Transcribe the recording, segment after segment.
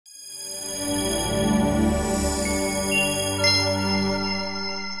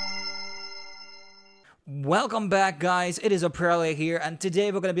Welcome back, guys. It is Aprilia here, and today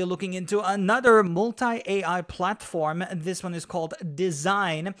we're going to be looking into another multi-AI platform. This one is called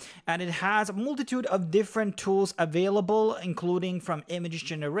Dzine, and it has a multitude of different tools available, including from image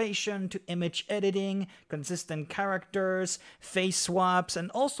generation to image editing, consistent characters, face swaps,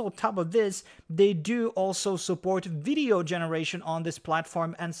 and also on top of this, they do also support video generation on this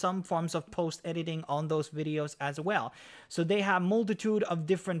platform and some forms of post-editing on those videos as well. So they have multitude of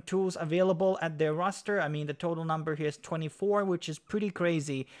different tools available at their roster. I mean, the total number here is 24, which is pretty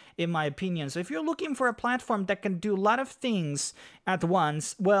crazy in my opinion. So if you're looking for a platform that can do a lot of things at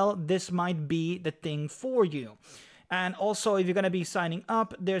once, well, this might be the thing for you. And also, if you're going to be signing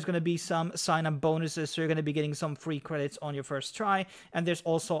up, there's going to be some sign-up bonuses, so you're going to be getting some free credits on your first try. And there's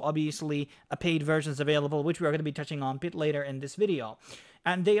also, obviously, a paid versions available, which we're going to be touching on a bit later in this video.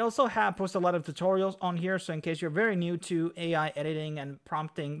 And they also have posted a lot of tutorials on here, so in case you're very new to AI editing and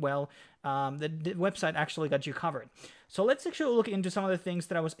prompting, well, the website actually got you covered. So let's actually look into some of the things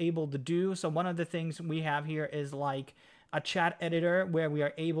that I was able to do. So one of the things we have here is like a chat editor where we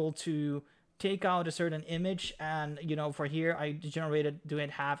are able to take out a certain image, and you know, for here I generated, do it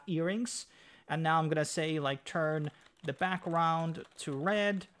have earrings, and now I'm gonna say like turn the background to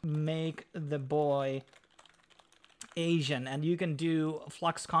red, make the boy Asian, and you can do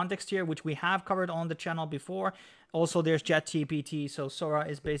flux context here, which we have covered on the channel before. Also there's ChatGPT, so Sora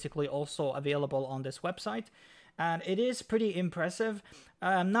is basically also available on this website. And it is pretty impressive.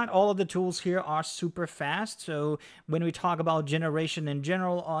 Not all of the tools here are super fast. So when we talk about generation in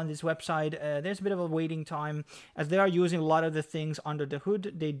general on this website, there's a bit of a waiting time as they are using a lot of the things under the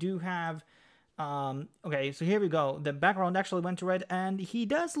hood. They do have, okay, so here we go. The background actually went to red, and he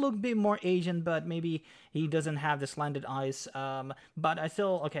does look a bit more Asian, but maybe he doesn't have the slanted eyes. But I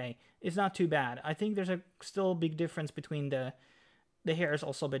still, okay, it's not too bad. I think there's still a big difference between the hair is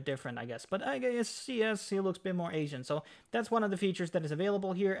also a bit different, I guess. But I guess, yes, he looks a bit more Asian. So that's one of the features that is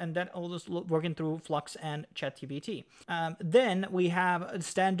available here, and that all just working through Flux and ChatGPT. Then we have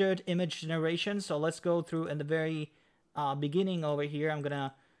standard image generation. So let's go through in the very beginning over here. I'm going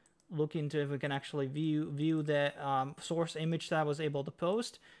to look into if we can actually view the source image that I was able to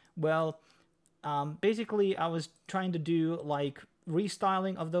post. Well, basically, I was trying to do like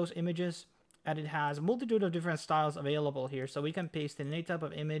restyling of those images, and it has a multitude of different styles available here. So we can paste in any type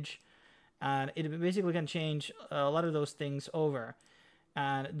of image, and it basically can change a lot of those things over.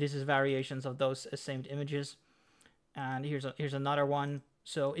 And this is variations of those same images. And here's another one.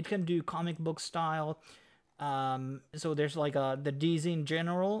 So it can do comic book style. So there's like the dzine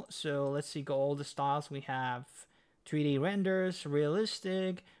general. So let's see, go all the styles. We have 3D renders,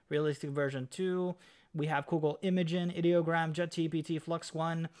 realistic version 2. We have Google Imagen, ideogram, JetGPT, Flux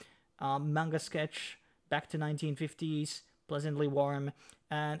 1. Manga sketch, back to 1950s, pleasantly warm.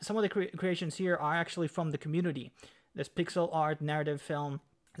 And some of the creations here are actually from the community. There's pixel art, narrative film.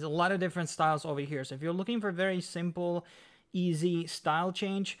 There's a lot of different styles over here. So if you're looking for very simple, easy style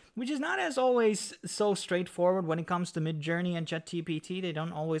change, which is not as always so straightforward when it comes to Midjourney and ChatGPT, they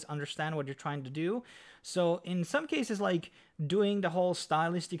don't always understand what you're trying to do. So in some cases, like doing the whole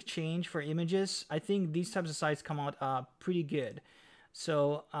stylistic change for images, I think these types of sites come out pretty good.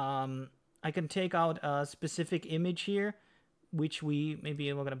 So I can take out a specific image here, which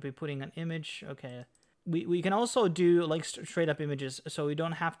maybe we're going to be putting an image. Okay. We can also do like straight up images. So we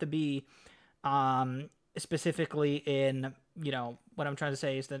don't have to be specifically in, you know, what I'm trying to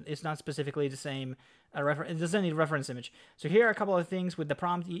say is that it's not specifically the same reference. It doesn't need a reference image. So here are a couple of things with the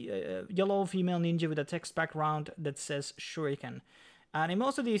prompt, yellow female ninja with a text background that says shuriken. And in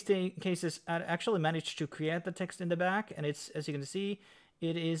most of these cases, I actually managed to create the text in the back, and it's, as you can see,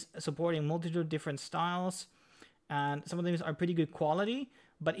 it is supporting multitude of different styles, and some of these are pretty good quality.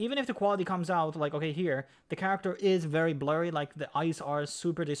 But even if the quality comes out, like, okay, here, the character is very blurry, like the eyes are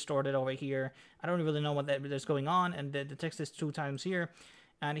super distorted over here. I don't really know what that's going on, and the text is 2 times here.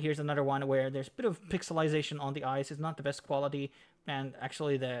 And here's another one where there's a bit of pixelization on the eyes. It's not the best quality, and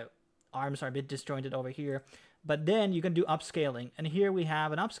actually the arms are a bit disjointed over here. But then you can do upscaling, and here we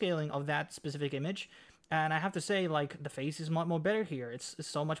have an upscaling of that specific image, and I have to say, like, the face is much more better here. It's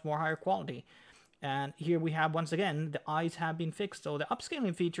so much more higher quality. And here we have, once again, the eyes have been fixed, so the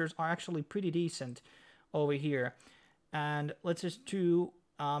upscaling features are actually pretty decent over here. And let's just do,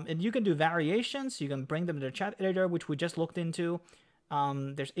 and you can do variations. You can bring them to the chat editor, which we just looked into.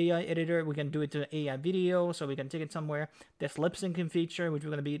 There's AI editor. We can do it to AI video, so we can take it somewhere. There's lip syncing feature, which we're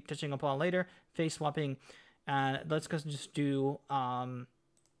going to be touching upon later. Face swapping. And let's just do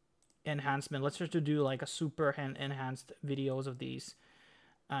enhancement. Let's just do like a super enhanced videos of these.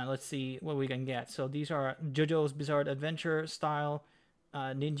 Let's see what we can get. So these are JoJo's Bizarre Adventure style.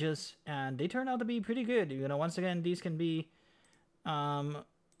 ninjas, and they turn out to be pretty good. You know, once again, these can be,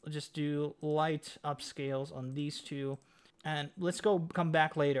 just do light upscales on these two, and let's come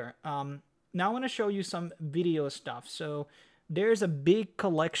back later. Now I want to show you some video stuff. So there's a big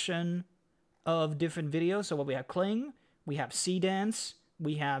collection of different videos. So what we have Kling, we have C-Dance,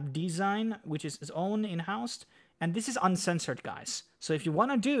 we have dzine, which is its own in-house, and this is uncensored, guys. So if you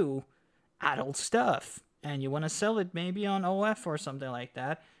want to do adult stuff and you want to sell it maybe on OF or something like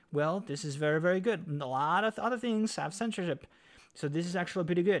that, well, this is very, very good. And a lot of other things have censorship, so this is actually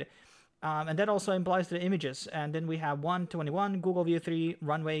pretty good. And that also implies to the images. And then we have 1.21, Google View 3,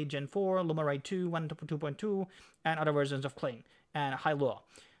 Runway Gen 4, Lumarite 2, 1.2.2, and other versions of Kling and High-Low.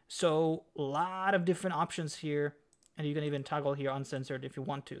 So a lot of different options here, and you can even toggle here uncensored if you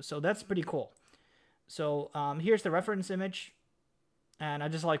want to. So that's pretty cool. So here's the reference image, and I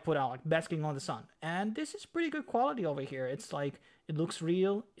just like put out like basking on the sun. And this is pretty good quality over here. It's like, it looks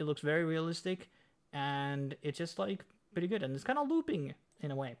real, it looks very realistic, and it's just like pretty good. And it's kind of looping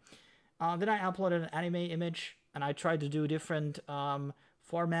in a way. Then I uploaded an anime image, and I tried to do different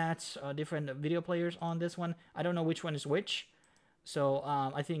formats, different video players on this one. I don't know which one is which. So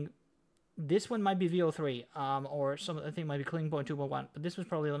I think this one might be VO3, or I think might be Kling 2.1, but this was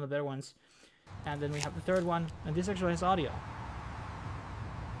probably one of the better ones. And then we have the third one, and this actually has audio.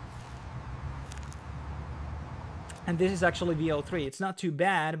 And this is actually VO3. It's not too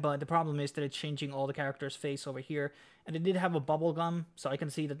bad, but the problem is that it's changing all the characters' face over here. And it did have a bubble gum, so I can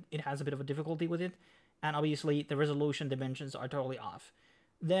see that it has a bit of a difficulty with it. And obviously, the resolution dimensions are totally off.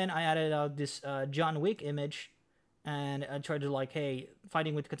 Then I added out this John Wick image, and I tried to like, hey,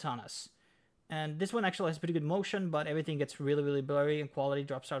 fighting with katanas. And this one actually has pretty good motion, but everything gets really, really blurry, and quality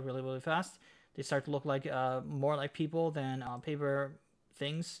drops out really, really fast. They start to look like more like people than paper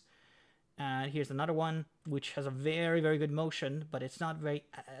things. And here's another one, which has a very, very good motion, but it's not very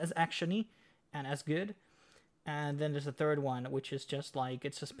as actiony and as good. And then there's a third one, which is just like,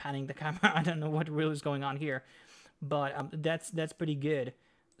 it's just panning the camera. I don't know what really is going on here, but that's pretty good.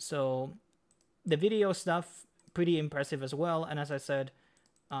 So the video stuff, pretty impressive as well. And as I said,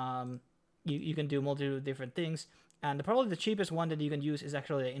 you can do multiple different things. And probably the cheapest one that you can use is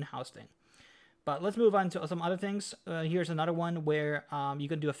actually the in-house thing. But let's move on to some other things. Here's another one where you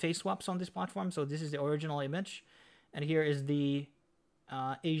can do a face swaps on this platform. So this is the original image. And here is the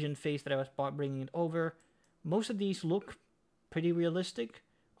Asian face that I was bringing it over. Most of these look pretty realistic.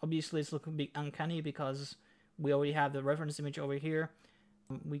 Obviously, it's looking a bit uncanny because we already have the reference image over here.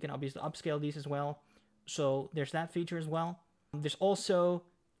 We can obviously upscale these as well. So there's that feature as well. There's also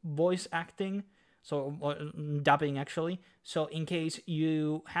voice acting. So dubbing actually. So in case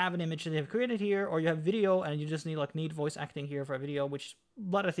you have an image that they've created here, or you have video and you just need voice acting here for a video, which a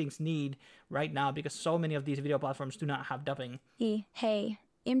lot of things need right now because so many of these video platforms do not have dubbing. Hey,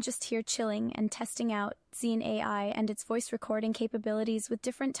 I'm just here chilling and testing out dzine.ai and its voice recording capabilities with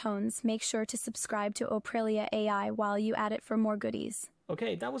different tones. Make sure to subscribe to Auprelia AI while you add it for more goodies.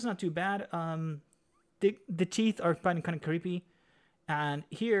 Okay, that was not too bad. The teeth are kind of creepy. And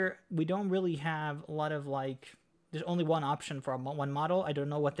here, we don't really have a lot of, like, there's only one option for one model. I don't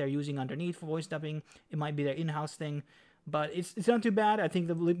know what they're using underneath for voice dubbing. It might be their in-house thing. But it's not too bad. I think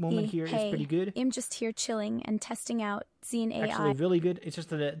the lip movement here is pretty good. I'm just here chilling and testing out dzine.ai. Actually, really good. It's just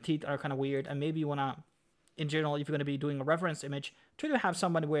that the teeth are kind of weird. And maybe you want to, in general, if you're going to be doing a reference image, try to have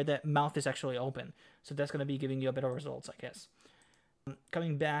somebody where the mouth is actually open. So that's going to be giving you a better results, I guess.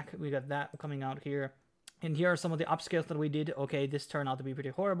 Coming back, we got that coming out here. And here are some of the upscales that we did. Okay, this turned out to be pretty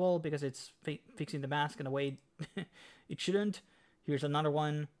horrible because it's fixing the mask in a way it shouldn't. Here's another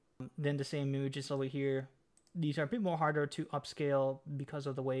one. Then the same images over here. These are a bit more harder to upscale because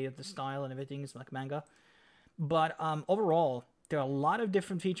of the way of the style and everything. It's like manga. But overall, there are a lot of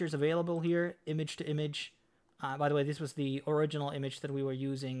different features available here, image to image. By the way, this was the original image that we were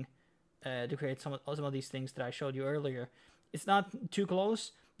using to create some of these things that I showed you earlier. It's not too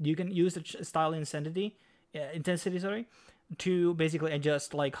close. You can use the style intensity, to basically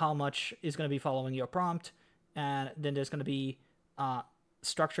adjust like how much is going to be following your prompt. And then there's going to be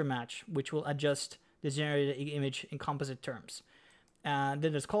structure match, which will adjust the generated image in composite terms. And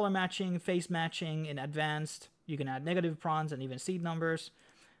then there's color matching, face matching in advanced. You can add negative prompts and even seed numbers.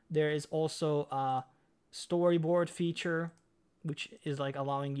 There is also a storyboard feature, which is like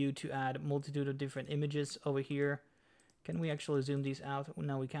allowing you to add a multitude of different images over here. Can we actually zoom these out?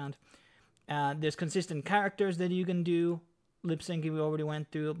 No, we can't. There's consistent characters that you can do. Lip syncing, we already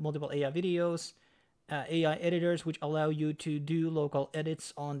went through. Multiple AI videos. AI editors, which allow you to do local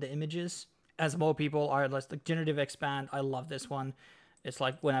edits on the images. As more people are less like generative expand. I love this one. It's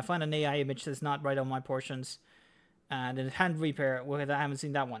like when I find an AI image that's not right on my portions, And then hand repair, well, I haven't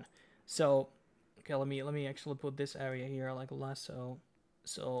seen that one. So, okay, let me actually put this area here like less.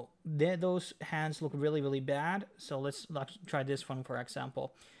 So those hands look really, really bad. So let's try this one, for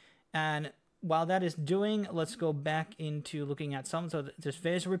example. And while that is doing, let's go back into looking at some. So there's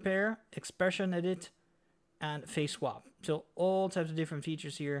face repair, expression edit, and face swap. So all types of different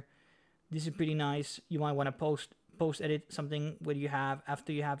features here. This is pretty nice. You might want to post edit something what you have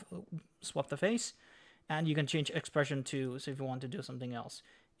after you have swapped the face. And you can change expression too, so if you want to do something else.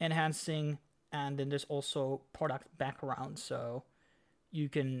 Enhancing, and then there's also product background. So you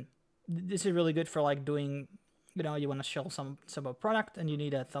can, this is really good for like doing, you know, you want to show some product and you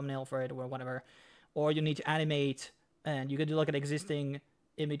need a thumbnail for it or whatever. Or you need to animate, and you can do like an existing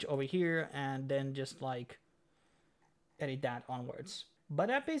image over here and then just like edit that onwards. But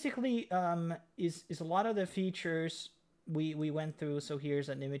that basically is a lot of the features we went through. So here's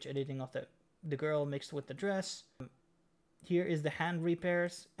an image editing of the girl mixed with the dress. Here is the hand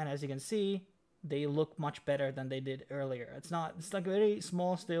repairs, and as you can see, they look much better than they did earlier. It's like very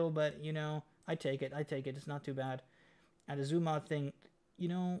small still, but you know, I take it. It's not too bad. And the zoom out thing, you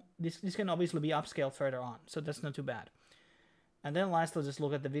know, this can obviously be upscaled further on, so that's not too bad. And then last, let's just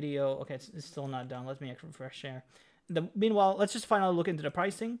look at the video. Okay, it's still not done. Let me refresh share. Meanwhile, let's just finally look into the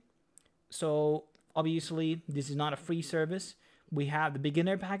pricing. So obviously, this is not a free service. We have the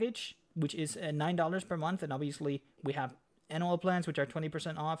beginner package, which is $9 per month, and obviously we have annual plans, which are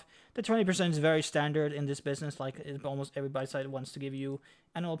 20% off. The 20% is very standard in this business. Like almost every site wants to give you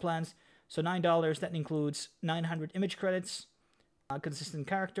annual plans. So $9, that includes 900 image credits, consistent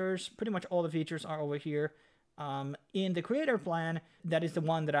characters. Pretty much all the features are over here. In the creator plan, that is the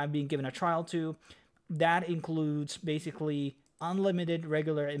one that I'm being given a trial to. That includes basically unlimited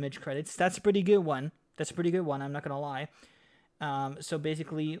regular image credits. That's a pretty good one. I'm not gonna lie. So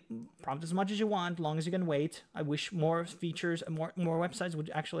basically, prompt as much as you want, long as you can wait. I wish more features, more websites would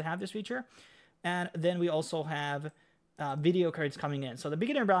actually have this feature. And then we also have video credits coming in. So the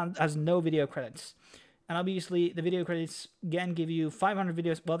beginner round has no video credits. And obviously, the video credits, again, give you 500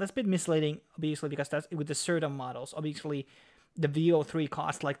 videos. Well, that's a bit misleading, obviously, because that's with the certain models. Obviously, the VO3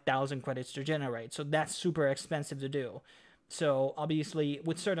 costs like 1,000 credits to generate. So that's super expensive to do. So obviously,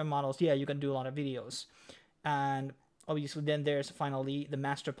 with certain models, yeah, you can do a lot of videos. And obviously, then there's finally the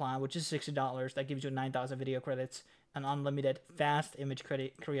master plan, which is $60. That gives you 9,000 video credits and unlimited fast image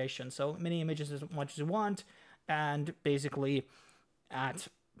credit creation. So many images as much as you want, and basically at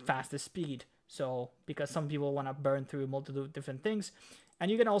fastest speed. So because some people want to burn through multiple different things.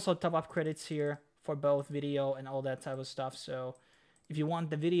 And you can also top up credits here for both video and all that type of stuff. So if you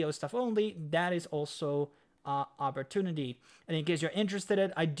want the video stuff only, that is also opportunity. And in case you're interested in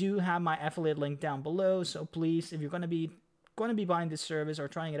it, I do have my affiliate link down below. So please, if you're going to be buying this service or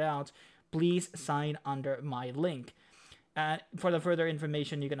trying it out, please sign under my link. For the further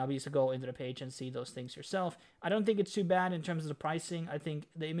information, you can obviously go into the page and see those things yourself. I don't think it's too bad in terms of the pricing. I think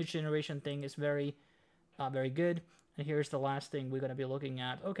the image generation thing is very good. And here's the last thing we're going to be looking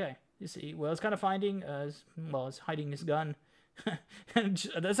at. Okay, you see, well, it's kind of finding, it's hiding his gun.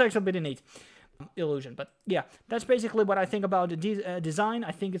 That's actually pretty neat. Illusion. But yeah, that's basically what I think about the design.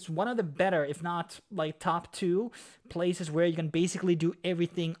 I think it's one of the better, if not like top 2 places where you can basically do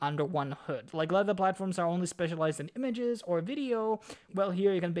everything under one hood. Like a lot of the platforms are only specialized in images or video. Well,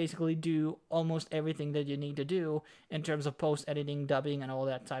 here you can basically do almost everything that you need to do in terms of post editing, dubbing, and all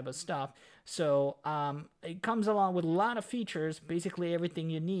that type of stuff. So it comes along with a lot of features. Basically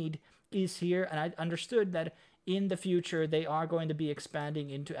everything you need is here, and I understood that in the future, they are going to be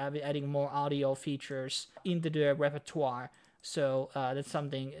expanding into adding more audio features into their repertoire. So that's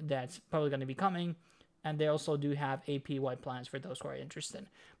something that's probably going to be coming. And they also do have AP-wide plans for those who are interested.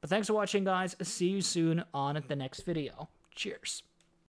 But thanks for watching, guys. See you soon on the next video. Cheers.